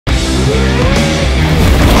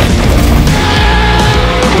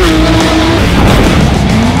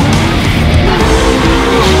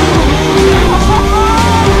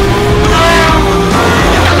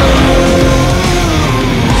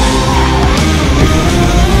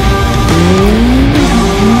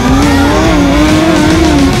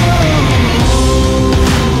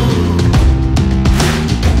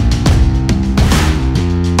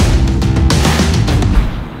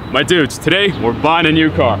My dudes, today we're buying a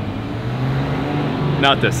new car.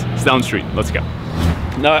 Not this, it's down the street. Let's go.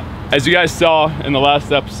 Now, as you guys saw in the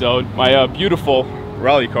last episode, my beautiful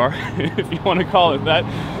rally car, if you want to call it that,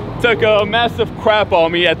 took a massive crap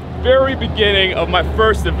on me at the very beginning of my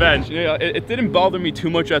first event. You know, it didn't bother me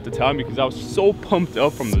too much at the time because I was so pumped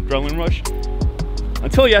up from the adrenaline rush.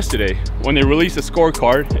 Until yesterday, when they released a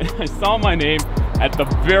scorecard, I saw my name at the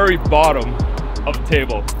very bottom of the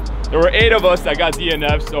table. There were 8 of us that got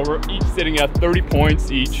DNFs, so we're each sitting at 30 points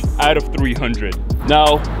each out of 300.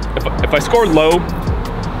 Now, if I scored low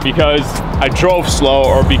because I drove slow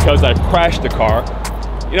or because I crashed the car,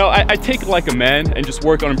 you know, I take it like a man and just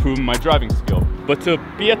work on improving my driving skill. But to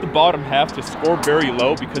be at the bottom half, to score very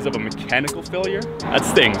low because of a mechanical failure, that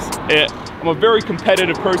stings. I'm a very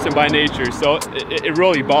competitive person by nature, so it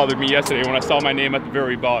really bothered me yesterday when I saw my name at the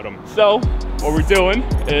very bottom. So what we're doing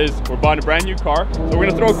is we're buying a brand new car. So we're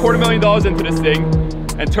gonna throw $250,000 into this thing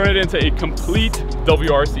and turn it into a complete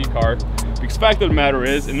WRC car. Because the fact of the matter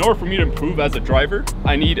is, in order for me to improve as a driver,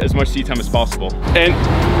 I need as much seat time as possible. And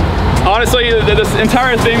honestly, this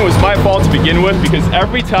entire thing was my fault to begin with, because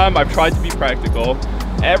every time I've tried to be practical,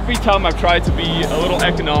 every time I've tried to be a little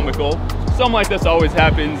economical, something like this always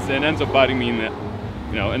happens and ends up biting me in the,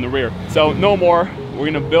 you know, in the rear. So no more. We're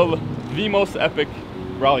gonna build the most epic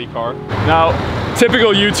rally car. Now,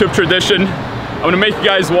 typical YouTube tradition, I'm gonna make you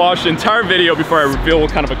guys watch the entire video before I reveal what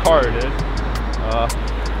kind of a car it is.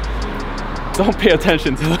 Don't pay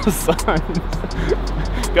attention to those signs.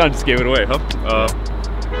 Kinda just gave it away, huh?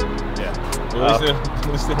 Yeah.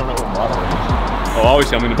 At least they don't know what model it is. Oh,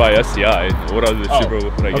 obviously I'm gonna buy STI. What other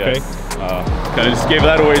Subaru would I get? Okay. Kinda just gave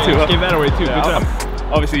that away too, huh? Gave that away too, Yeah, good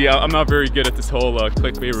job. Obviously, yeah, I'm not very good at this whole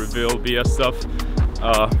clickbait reveal BS stuff.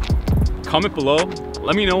 Comment below,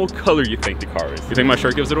 let me know what color you think the car is. You think my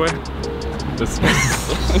shirt gives it away?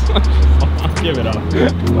 Give it up.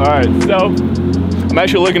 Alright, so I'm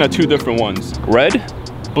actually looking at 2 different ones. Red,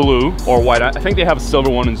 blue, or white. I think they have a silver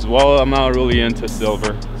one as well. I'm not really into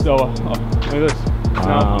silver. So, look at this.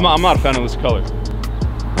 No, I'm not a fan of this color.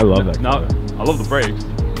 I love that color. I love the brakes,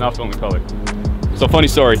 not feeling the color. So, funny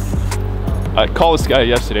story. I called this guy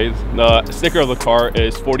yesterday. The sticker of the car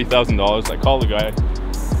is $40,000. I called the guy,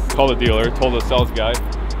 called the dealer, told the sales guy,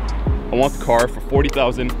 I want the car for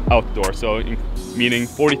 $40,000 outdoor, so meaning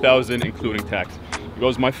 $40,000 including tax. He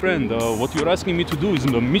goes, my friend, what you're asking me to do is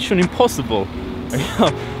the mission impossible.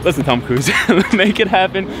 Listen, Tom Cruise, make it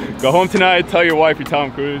happen. Go home tonight, tell your wife you're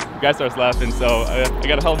Tom Cruise. The guy starts laughing, so I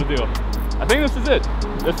got a hell of a deal. I think this is it.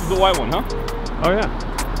 This is the white one, huh? Oh yeah.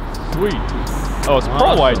 Sweet. Oh, it's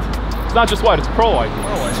pearl white. It's not just white, it's pearl white.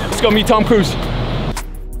 Let's go meet Tom Cruise.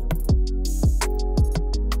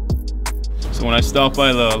 So when I stop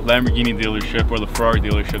by the Lamborghini dealership or the Ferrari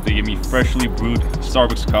dealership, they give me freshly brewed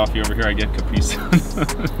Starbucks coffee. Over here I get Capri Sun.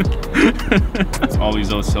 All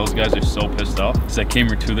these other sales guys are so pissed off. So I came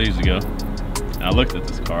here 2 days ago and I looked at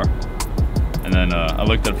this car. And then I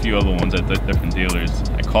looked at a few other ones at different dealers.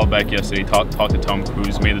 I called back yesterday, talked to Tom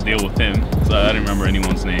Cruise, made a deal with him. So I didn't remember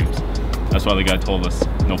anyone's names. That's why the guy told us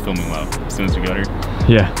no filming allowed as soon as we got here.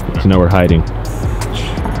 Yeah, so now we're hiding.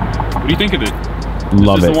 What do you think of it?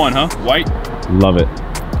 Love it. This is the one, huh? White? Love it.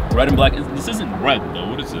 Red and black. This isn't red though.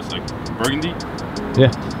 What is this? Like burgundy?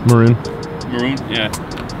 Yeah, maroon. Maroon, yeah.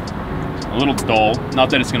 A little dull. Not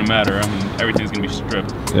that it's gonna matter. I mean, everything's gonna be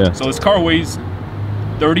stripped. Yeah. So this car weighs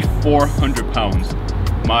 3,400 pounds.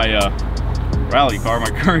 My rally car,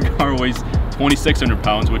 my current car weighs 2,600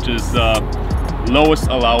 pounds, which is the lowest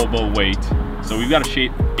allowable weight. So we've got to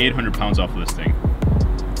shave 800 pounds off of this thing,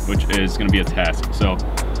 which is gonna be a task. So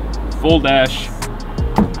full dash,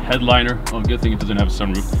 headliner. Oh, good thing it doesn't have a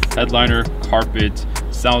sunroof. Headliner, carpet,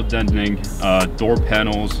 sound deadening, door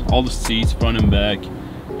panels, all the seats, front and back,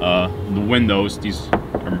 the windows. These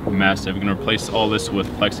are massive. We're gonna replace all this with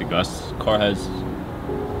plexiglass. This car has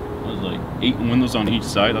like 8 windows on each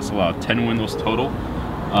side. That's a lot. 10 windows total.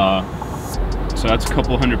 So that's a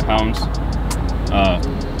couple hundred pounds.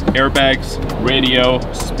 Airbags, radio,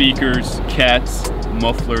 speakers, cats,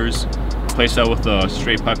 mufflers. Replace that with a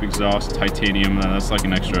straight pipe exhaust, titanium, and that's like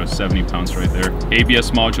an extra 70 pounds right there.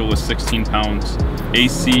 ABS module is 16 pounds.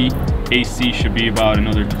 AC should be about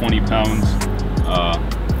another 20 pounds.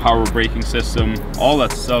 Power braking system, all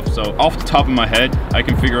that stuff. So off the top of my head, I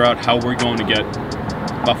can figure out how we're going to get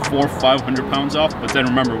about 400 or 500 pounds off, but then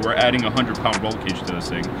remember, we're adding a 100-pound roll cage to this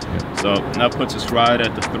thing. So that puts us right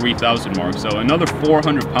at the 3,000 mark. So another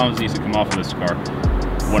 400 pounds needs to come off of this car.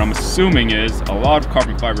 What I'm assuming is a lot of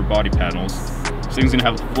carbon fiber body panels. This thing's gonna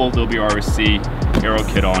have a full WRC aero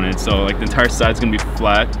kit on it, so like the entire side's gonna be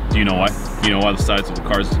flat. Do you know why? Do you know why the sides of the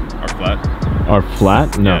cars are flat? Are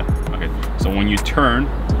flat? No. Yeah. Okay. So when you turn,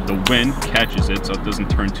 the wind catches it, so it doesn't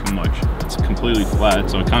turn too much. It's completely flat,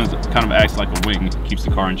 so it kind of acts like a wing, keeps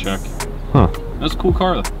the car in check. Huh. That's a cool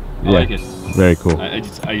car, though. I like it. Very cool.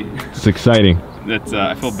 It's exciting. That's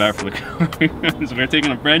I feel bad for the car. So we're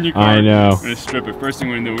taking a brand new car. I know. We're gonna strip it. First thing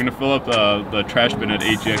we're gonna do, we're gonna fill up the trash bin at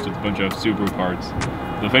AGX with a bunch of SUPERCARS.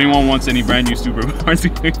 So if anyone wants any brand new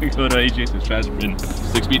SUPERCARS, go to AGX's trash bin.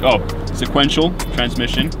 6-speed. Oh, sequential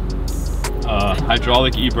transmission.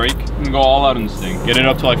 Hydraulic e-brake. You can go all out on this thing. Get it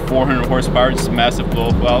up to like 400 horsepower. It's a massive blow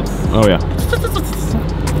valve. Oh yeah.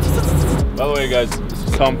 By the way, guys, this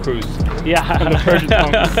is Tom Cruise. Yeah.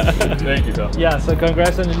 Thank you, Tom. Yeah, so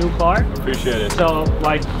congrats on the new car. Appreciate it. So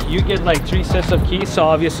like you get like 3 sets of keys. So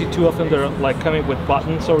obviously 2 of them are like coming with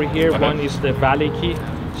buttons over here. Okay. One is the valet key.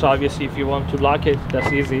 So obviously if you want to lock it,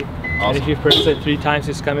 that's easy. Awesome. And if you press it 3 times,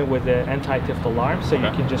 it's coming with the anti-theft alarm. So you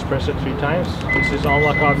can just press it 3 times. This is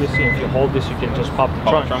unlock obviously. If you hold this, you can just pop the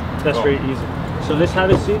trunk. That's very easy. So let's have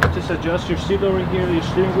a seat. Just adjust your seat over here, your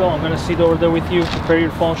steering wheel. I'm gonna sit over there with you, prepare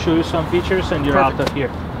your phone, show you some features, and you're out of here.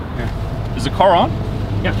 Yeah. Is the car on?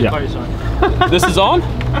 Yeah, the car is on. This is on?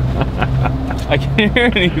 I can't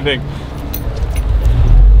hear anything.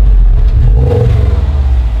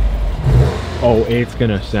 Oh, it's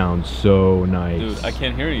gonna sound so nice. Dude, I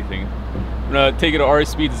can't hear anything. I'm gonna take it to RS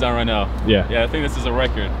speed design right now. Yeah. Yeah, I think this is a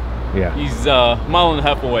record. Yeah. He's a mile and a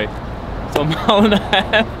half away. So a mile and a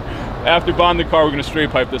half. After bonding the car, we're gonna straight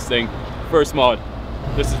pipe this thing. First mod.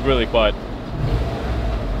 This is really quiet.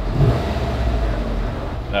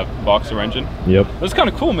 That boxer engine. Yep. That's kind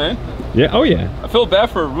of cool, man. Yeah. Oh yeah. I feel bad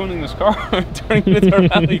for ruining this car, turning it into a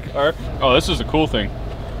rally car. Oh, this is a cool thing.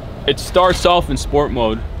 It starts off in sport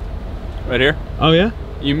mode. Right here. Oh yeah?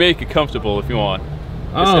 You make it comfortable if you want.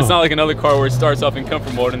 Oh. It's not like another car where it starts off in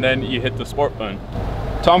comfort mode and then you hit the sport button.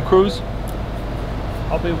 Tom Cruise.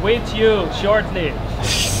 I'll be with you shortly.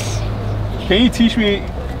 Can you teach me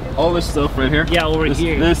all this stuff right here? Yeah, over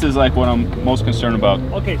here. This is like what I'm most concerned about.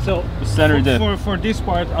 Okay, so the center diff. For this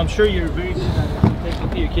part, I'm sure you're very good at it.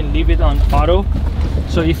 Technically, you can leave it on auto.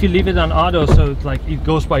 So if you leave it on auto, so it's like it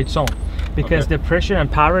goes by its own. Because the pressure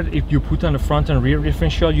and power, if you put on the front and rear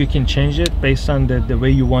differential, you can change it based on the way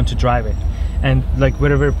you want to drive it. And like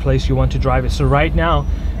whatever place you want to drive it. So right now,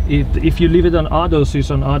 if you leave it on auto, so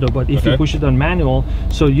it's on auto, but if you push it on manual,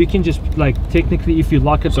 so you can just like technically if you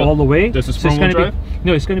lock it all the way, this is so it's front gonna drive?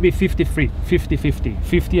 no, it's going to be 50-50,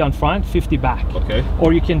 50 on front, 50 back. Okay.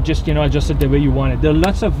 Or you can just, you know, adjust it the way you want it. There are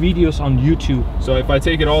lots of videos on YouTube. So if I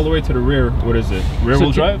take it all the way to the rear, what is it? Rear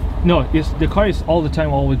wheel drive? No, the car is all the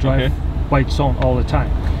time all-wheel drive by its own all the time.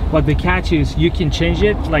 But the catch is you can change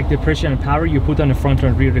it, like the pressure and power you put on the front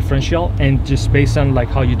and rear differential, and just based on like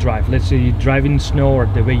how you drive. Let's say you drive in snow or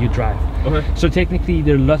the way you drive. Okay. So technically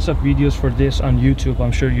there are lots of videos for this on YouTube.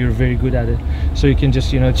 I'm sure you're very good at it. So you can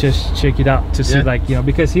just, you know, just check it out to see like, you know,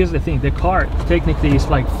 because here's the thing, the car technically is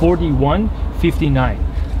like 4159.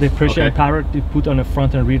 The pressure and power to put on the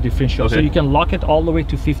front and rear differential. So you can lock it all the way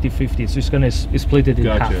to 50-50. So it's gonna split it in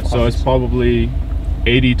half. So it's probably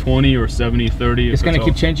 80-20 or 70-30. It's gonna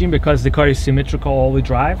keep changing because the car is symmetrical all-wheel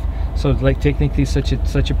drive. So like technically such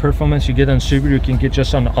a performance you get on Subaru, you can get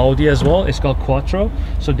just on Audi as well. It's called Quattro,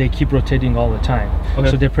 so they keep rotating all the time.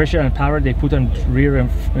 So the pressure and power they put on rear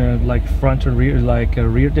and like front and rear, like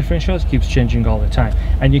rear differentials, keeps changing all the time,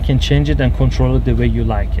 and you can change it and control it the way you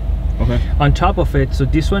like it. On top of it, so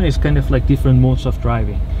this one is kind of like different modes of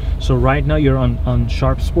driving. So right now you're on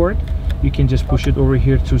Sharp Sport. You can just push it over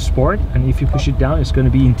here to Sport, and if you push it down, it's going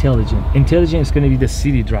to be Intelligent. Intelligent is going to be the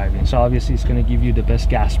city driving, so obviously it's going to give you the best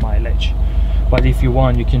gas mileage. But if you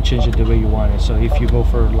want, you can change it the way you want it. So if you go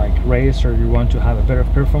for like race or you want to have a better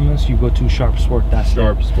performance, you go to Sharp Sport. That's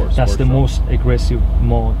the most aggressive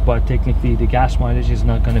mode, but technically the gas mileage is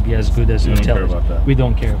not going to be as good as Intelligent. We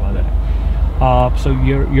don't care about that. So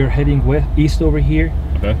you're heading east over here.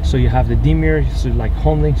 So you have the dimmer, so like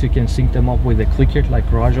home links, you can sync them up with a clicker like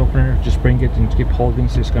garage opener. Just bring it and keep holding,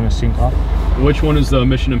 so it's gonna sync up. Which one is the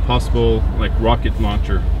Mission Impossible like rocket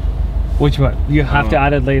launcher? Which one? You have to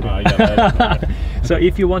add it later. So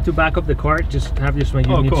if you want to back up the car, just have this one.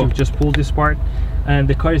 You need to just pull this part. And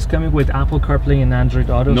the car is coming with Apple CarPlay and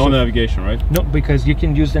Android Auto. No navigation, right? No, because you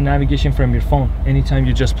can use the navigation from your phone anytime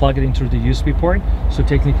you just plug it into the USB port. So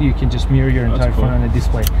technically you can just mirror your entire phone on a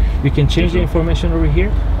display. You can change the information over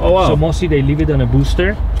here. Oh wow. So mostly they leave it on a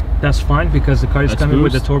booster. That's fine because the car is coming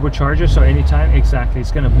with the turbocharger. So anytime,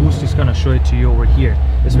 it's gonna boost, it's gonna show it to you over here,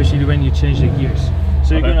 especially when you change the gears.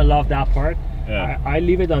 So you're gonna love that part. I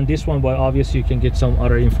leave it on this one, but obviously you can get some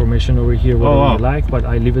other information over here whatever you like, but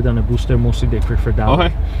I leave it on a booster. Mostly they prefer that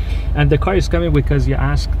one. And the car is coming because you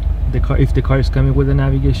asked the car, if the car is coming with the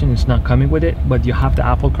navigation, it's not coming with it, but you have the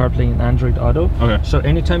Apple CarPlay and Android Auto. Okay. So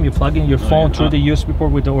anytime you plug in your phone through the USB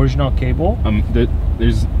port with the original cable,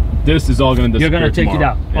 this is all going to disappear. you're gonna take it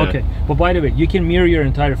out. Yeah. Okay. But by the way, you can mirror your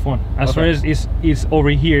entire phone as far as it's over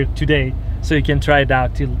here today, so you can try it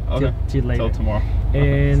out till later. Till tomorrow.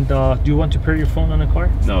 And do you want to pair your phone on a car?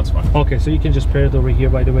 No, it's fine. Okay, so you can just pair it over here.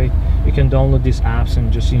 By the way, you can download these apps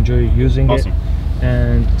and just enjoy using it.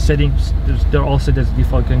 And settings, they're all set as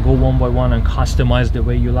default. You can go one by one and customize the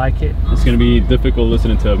way you like it. It's going to be difficult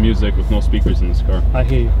listening to music with no speakers in this car. I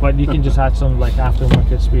hear you, but you can just add some like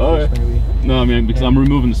aftermarket speakers maybe. No, I mean, because I'm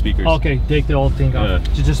removing the speakers. Okay, take the whole thing out.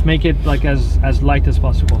 To just make it like as light as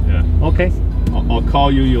possible. Yeah. Okay. I'll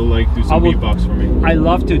call you. You'll like do some beatbox for me. I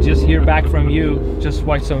love to just hear back from you. Just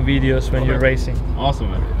watch some videos when you're racing.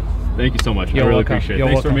 Awesome, man. Thank you so much. You're I really welcome. appreciate it. You're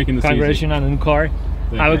Thanks welcome. for making this Congratulations on the new car.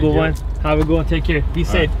 Have a good one. Have a good one. Take care. Be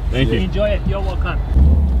safe. Thank you. Enjoy it. You're welcome.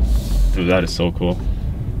 Dude, that is so cool.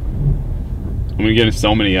 I'm gonna get in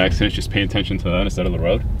so many accidents just paying attention to that instead of the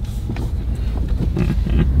road.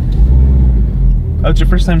 That's your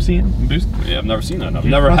first time seeing boost? Yeah, I've never seen that. I've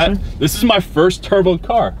never had. This is my first turboed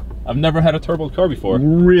car. I've never had a turboed car before.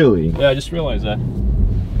 Really? Yeah, I just realized that.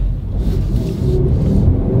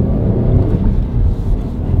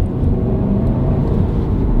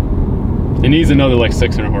 It needs another like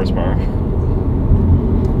 600 horsepower.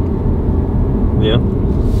 Yeah.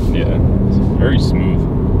 Yeah, it's very smooth.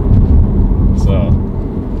 So,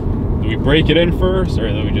 do we break it in first, or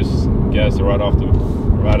do we just gas it right out of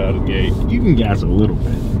the gate? You can gas a little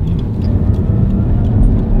bit.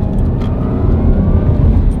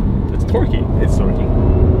 It's torquey. It's torquey.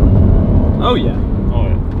 Oh yeah. Oh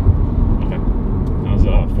yeah. Okay.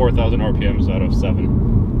 That was 4,000 RPMs out of 7.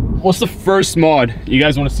 What's the first mod you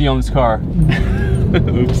guys want to see on this car?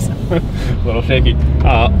 Oops, a little shaky.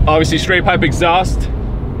 Obviously straight pipe exhaust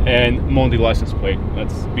and Mondi license plate.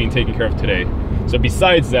 That's being taken care of today. So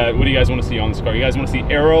besides that, what do you guys want to see on this car? You guys want to see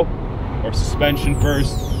aero or suspension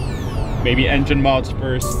first? Maybe engine mods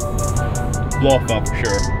first? Blow off valve for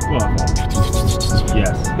sure. Blow off valve.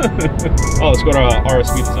 Yes. Oh, let's go to RS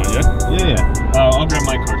Speed Design, yeah? Yeah. I'll grab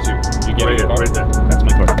my car too. You get your car? Right there. That's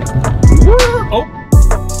my car. Oh!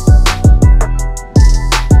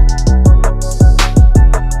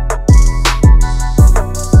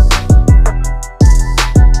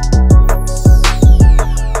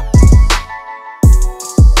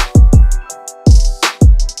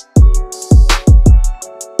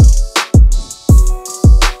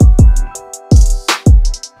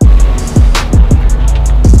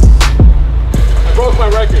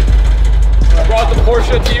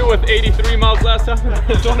 To you with 83 miles last time.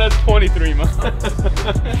 This one has 23 miles.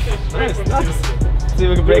 Nice. See if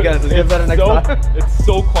we can break it. Let's get better next time. It's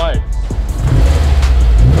so quiet.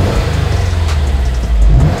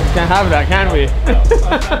 Can't have that, can we?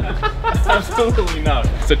 No. Absolutely not.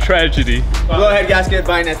 It's a tragedy. Go ahead, gasket,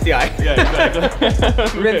 buy an STI. Yeah,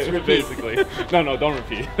 exactly. Rinse, repeat. Basically. No, don't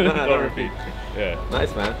repeat. Don't repeat. Yeah.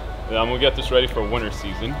 Nice, man. Yeah, I'm gonna get this ready for winter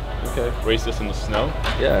season. Okay. Race this in the snow.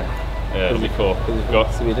 Yeah. Yeah, it'll be cool. Go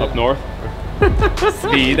Sweden. up north.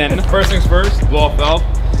 Sweden. First things first, blow off valve.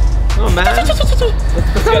 Oh man. That's what a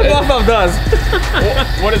blow off valve does.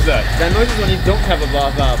 What is that? That noise is when you don't have a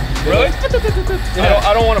blow off valve. Really? Yeah.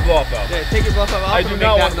 I don't want a blow off valve. Yeah, take your blow off valve off I and do make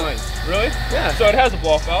not that want noise. Really? Yeah. So it has a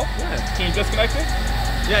blow off valve? Yeah. Can you disconnect it?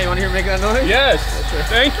 Yeah, you want to hear me make that noise? Yes. Yeah, sure.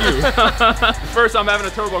 Thank you. First, I'm having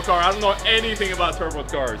a turbo car. I don't know anything about turbo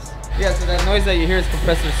cars. Yeah, so that noise that you hear is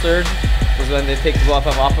compressor surge. Was when they take the blow off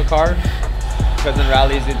valve off a car. Because in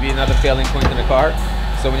rallies it'd be another failing point in the car.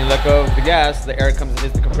 So when you let go of the gas, the air comes and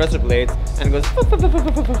hits the compressor blades and it goes. Alright,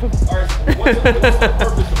 what's the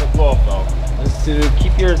purpose of a blow off valve? It's to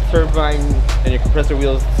keep your turbine and your compressor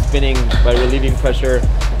wheels spinning by relieving pressure,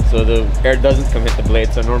 so the air doesn't come hit the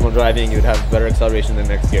blade. So normal driving, you'd have better acceleration in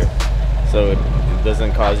the next gear. So it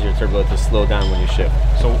doesn't cause your turbo to slow down when you shift.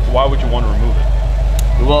 So why would you want to remove it?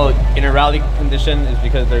 Well, in a rally condition, is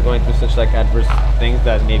because they're going through such like adverse things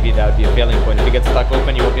that maybe that would be a failing point. If it gets stuck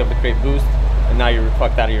open, you won't be able to create boost, and now you're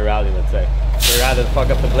fucked out of your rally, let's say. So rather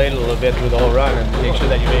fuck up the blade a little bit through the whole run and make sure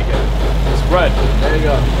that you make it. It's red. There you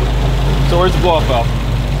go. So where's the blow off valve?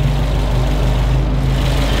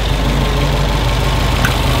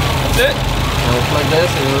 That's it? Now we'll plug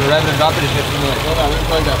this, and rather than drop it, it's just like, hold on, let me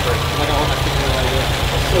plug that first. I'm not gonna hold my finger like this.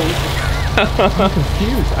 That's so easy. I'm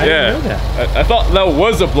confused. I didn't know that. I thought that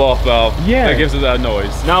was a blow off valve. Yeah. That gives it that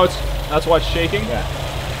noise. Now that's why it's shaking? Yeah.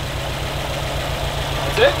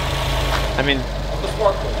 That's it? I mean,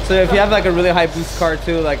 so if you have like a really high boost car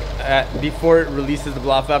too, like before it releases the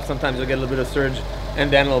blow off valve, sometimes you'll get a little bit of surge and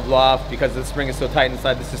then it'll blow off because the spring is so tight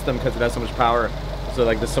inside the system because it has so much power. So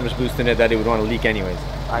like there's so much boost in it that it would want to leak anyways.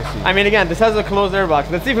 I see. I mean, again, this has a closed air box.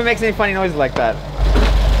 Let's see if it makes any funny noises like that.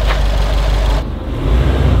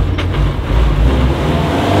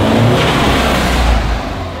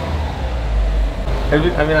 I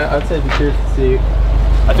mean, I'd say I'd be curious to see.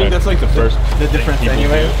 I think that's like the first The difference people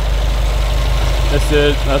anyway. do. That's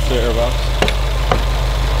it. That's the airbox.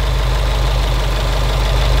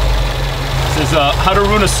 This is how to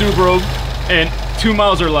ruin a Subaru in 2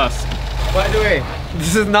 miles or less. By the way,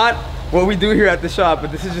 this is not what we do here at the shop,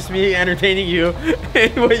 but this is just me entertaining you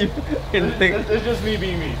and what you can think. It's just me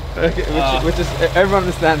being me. Okay, which is everyone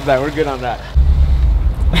understands that. We're good on that.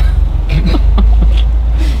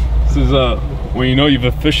 This is when you know you've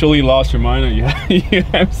officially lost your mind and you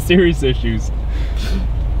have serious issues.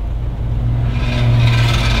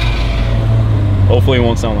 Hopefully it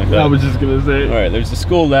won't sound like that. I was just gonna say. All right, there's a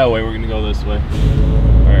school that way. We're gonna go this way.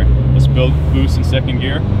 All right, let's build boost in second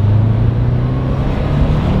gear.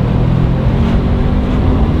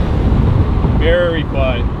 Very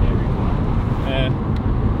quiet.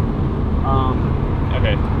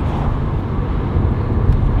 Okay.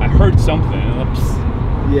 I heard something.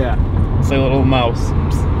 Yeah. It's like a little mouse.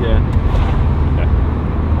 Yeah.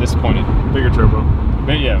 Okay. Disappointed. Bigger turbo.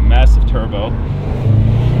 But yeah, massive turbo.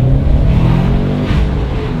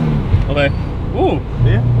 Okay. Ooh.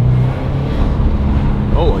 Yeah.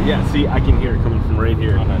 Oh yeah. See, I can hear it coming from right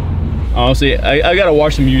here. Okay. Honestly, I gotta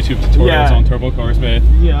watch some YouTube tutorials on turbo cars, man.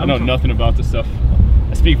 Yeah. I know nothing about this stuff.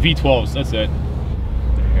 I speak V12s. That's it.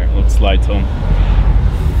 Here, let's slide to them.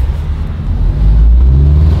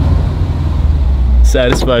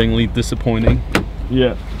 Satisfyingly disappointing.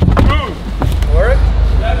 Yeah. Work?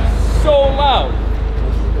 That is so loud.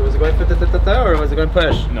 Was it going or was it going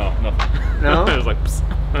push? No, nothing. No? It was like. Psst.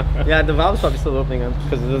 Yeah, the valve's probably still opening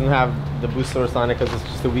because it doesn't have the boost source on it because it's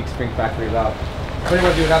just a weak spring factory valve. Pretty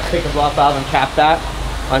much you would have to take the block valve and cap that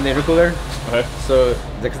on the intercooler. Okay. So,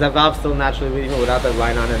 because that valve's still naturally leaking without that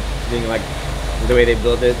line on it being like the way they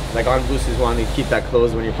build it. Like on boost is wanting to keep that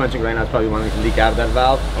closed. When you're punching right now, it's probably wanting to leak out of that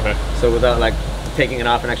valve. Okay. So without like taking it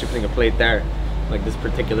off and actually putting a plate there, like this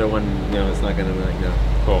particular one, you know, it's not gonna like, you know.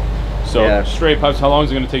 Cool. So Yeah. straight pipes. How long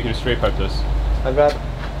is it gonna take you to straight pipe this? I've got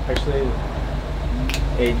actually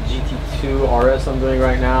a GT2 RS I'm doing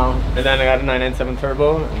right now, and then I got a 997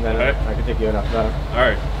 turbo, and then Okay. I can take you it after that. All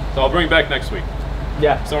right. So I'll bring it back next week.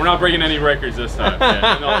 Yeah. So we're not breaking any records this time.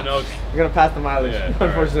 Yeah, no notes. You're gonna pass the mileage, Yeah,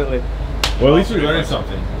 unfortunately. Well, at least we learned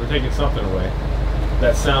something. We're taking something away.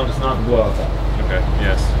 That sound is not blowout top. Okay.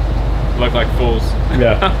 Yes. Look like fools.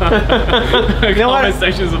 Yeah. You know what? Comment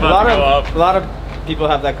section's about to go up. A lot of people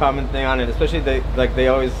have that common thing on it, especially they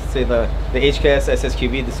always say the HKS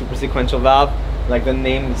SSQB, the super sequential valve. Like the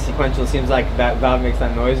name sequential seems like that valve makes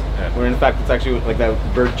that noise, where in fact it's actually like that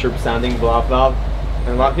bird chirp sounding blow-off valve. And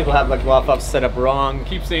a lot of people have like blow-off valves set up wrong.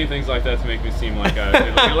 Keep saying things like that to make me seem like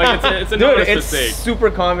it's a Dude, notice it's mistake. super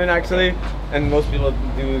common actually, and most people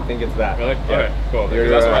do think it's that. Really? Yeah. Okay, cool. You're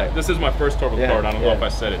That's right. right. This is my first turbo Yeah, card. I don't know if I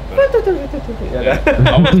said it, but Yeah.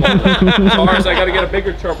 cars, I gotta get a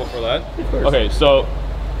bigger turbo for that. Okay, so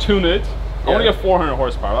tune it. I want to Yeah. get 400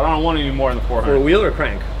 horsepower. I don't want any more than the 400. For a wheel or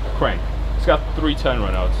crank? Crank. It's got 310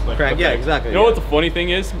 right now. It's like Crank, the yeah, thing. exactly, You know yeah. what the funny thing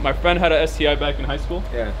is? My friend had a STI back in high school.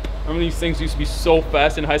 Yeah. Remember these things used to be so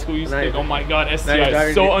fast in high school? You used to Now think, you're- oh my god, now STI you're is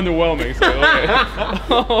driving so the- underwhelming. It's like,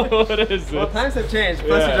 okay. What is this? Well, times have changed.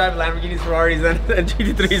 Plus Yeah. you drive Lamborghinis, Ferraris, and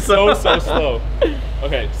GT3s. so slow.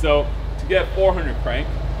 Okay, so to get 400 crank,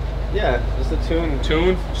 Yeah, just a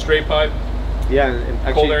tune, straight pipe. Yeah, and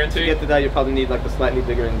actually, Cold air to intake? get to that, you probably need like a slightly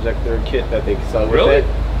bigger injector kit that they sell with Really? it.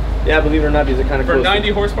 Yeah, believe it or not, these are kind of For close.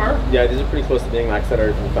 90 horsepower? Yeah, these are pretty close to being max out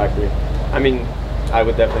from the factory. I mean, I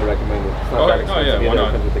would definitely recommend it. It's not that expensive yeah, why either. not?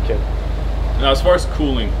 It comes with the kit. Now, as far as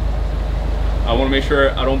cooling, I want to make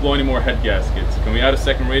sure I don't blow any more head gaskets. Can we add a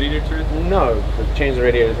second radiator to it? No, to change the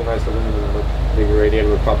radiator is a nice little bigger radiator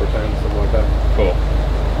with proper fans, something like that. Cool.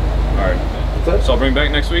 All right. That's it? So I'll bring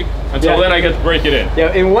back next week. Until Yeah. then, I get to break it in.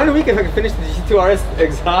 Yeah, in 1 week, if I could finish the GT2 RS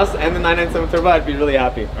exhaust and the 997 turbo, I'd be really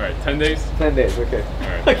happy. All right, 10 days. 10 days, okay. All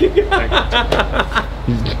right. Okay. Thank you.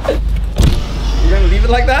 You're gonna leave it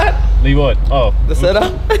like that? Leave what? Oh. The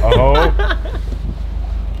setup? Oh.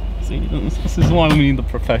 See, this is why we need the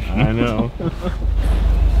professional. I know.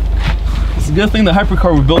 It's a good thing the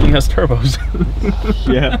hypercar we're building has turbos.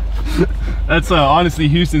 Yeah. That's honestly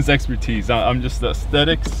Houston's expertise. I'm just the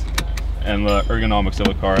aesthetics and the ergonomics of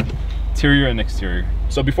the car, interior and exterior.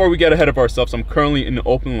 So before we get ahead of ourselves, I'm currently in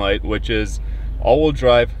open light, which is all-wheel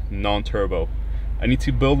drive, non-turbo. I need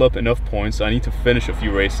to build up enough points. I need to finish a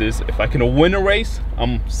few races. If I can win a race,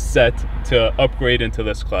 I'm set to upgrade into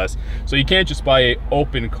this class. So you can't just buy a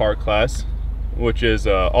open car class. which is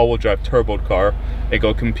an all-wheel drive turbo car, and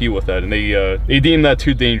go compete with that. And they deem that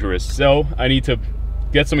too dangerous. So I need to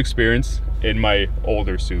get some experience in my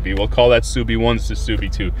older Subi. We'll call that Subi 1, this is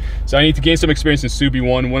Subi 2. So I need to gain some experience in Subi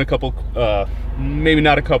 1, win a couple, maybe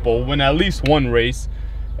not a couple, win at least one race,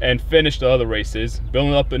 and finish the other races,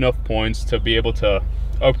 building up enough points to be able to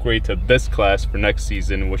upgrade to this class for next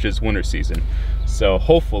season, which is winter season. So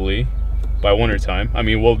hopefully by winter time, I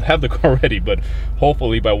mean, we'll have the car ready, but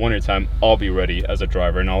hopefully by winter time I'll be ready as a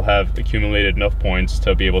driver, and I'll have accumulated enough points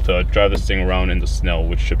to be able to drive this thing around in the snow,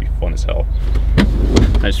 which should be fun as hell.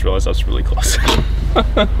 I just realized I was really close.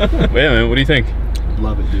 Yeah, man, what do you think?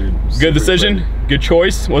 Love it, dude. Good decision, good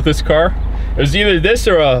choice with this car. It was either this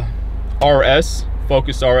or a RS,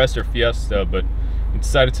 Focus RS or Fiesta, but we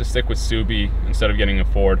decided to stick with Subi instead of getting a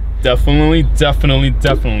Ford. Definitely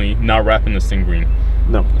not wrapping this thing green.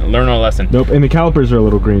 No. Learn our lesson. Nope, and the calipers are a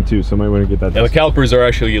little green too, so I might want to get that. Yeah, the calipers are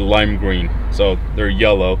actually lime green, so they're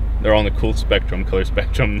yellow. They're on the cool spectrum, color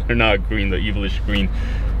spectrum. They're not green, the evilish green.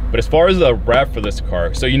 But as far as the wrap for this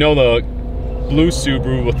car, so you know the blue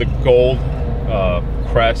Subaru with the gold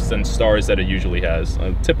crests and stars that it usually has,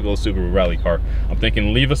 a typical Subaru rally car. I'm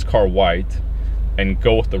thinking leave this car white and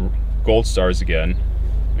go with the gold stars again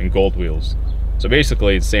and gold wheels. So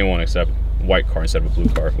basically it's the same one except white car instead of a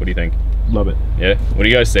blue car. What do you think? Love it. Yeah, what do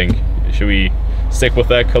you guys think? Should we stick with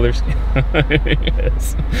that color scheme?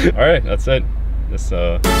 Yes. All right, that's it. This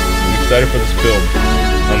I'm excited for this build.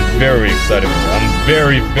 I'm very excited. I'm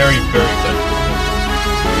very excited for this build.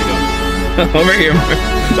 Over here.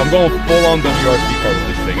 So I'm going full on WRC car with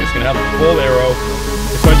this thing. It's gonna have a full aero,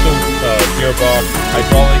 sequential gearbox,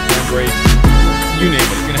 hydraulic, handbrake, you name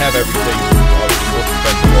it. It's gonna have everything. Obviously, full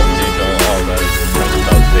suspension, roll cage, all that is kind of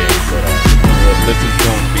without saying, but this is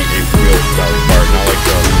going to be a real solid car, not like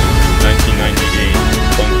the 1998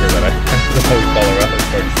 bunker that I always call a rally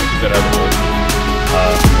car that I have old.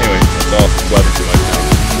 Anyway, that's all. Glad to see my now.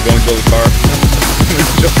 Go enjoy the car.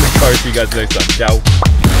 Enjoy the car. See you guys next time.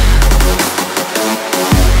 Ciao.